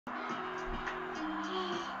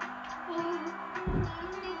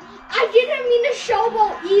I didn't mean to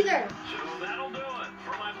showboat either. So that'll do it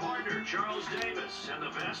for my partner, Charles Davis, and the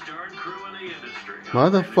best darn crew in the industry.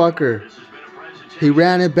 Motherfucker. He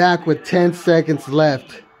ran it back with 10 seconds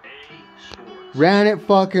left. Ran it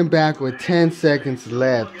fucking back with 10 seconds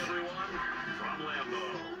left.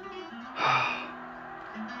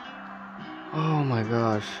 Oh my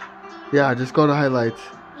gosh. Yeah, just go to highlights.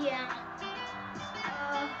 Yeah.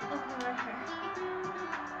 Okay, right here.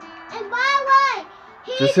 And by the way,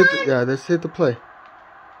 Just hit the play.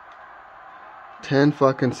 10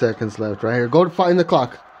 fucking seconds left right here. Go to find the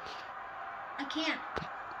clock. I can't.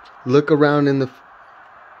 Look around in the...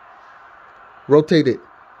 Rotate it.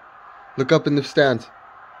 Look up in the stands.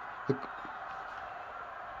 Look.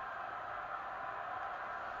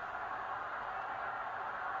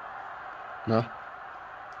 No?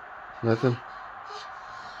 Nothing?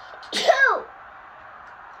 Two.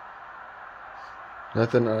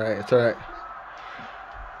 Nothing? Alright, it's alright.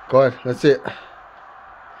 Go ahead, that's it.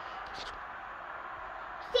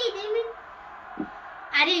 See, Damon?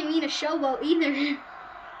 I didn't mean to showboat either.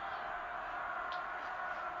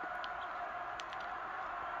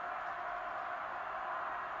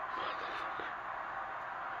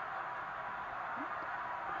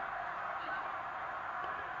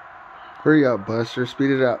 Hurry up, Buster.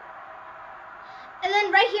 Speed it up. And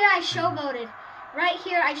then right here I showboated. Right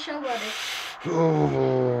here I showboated.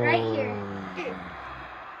 Oh. Right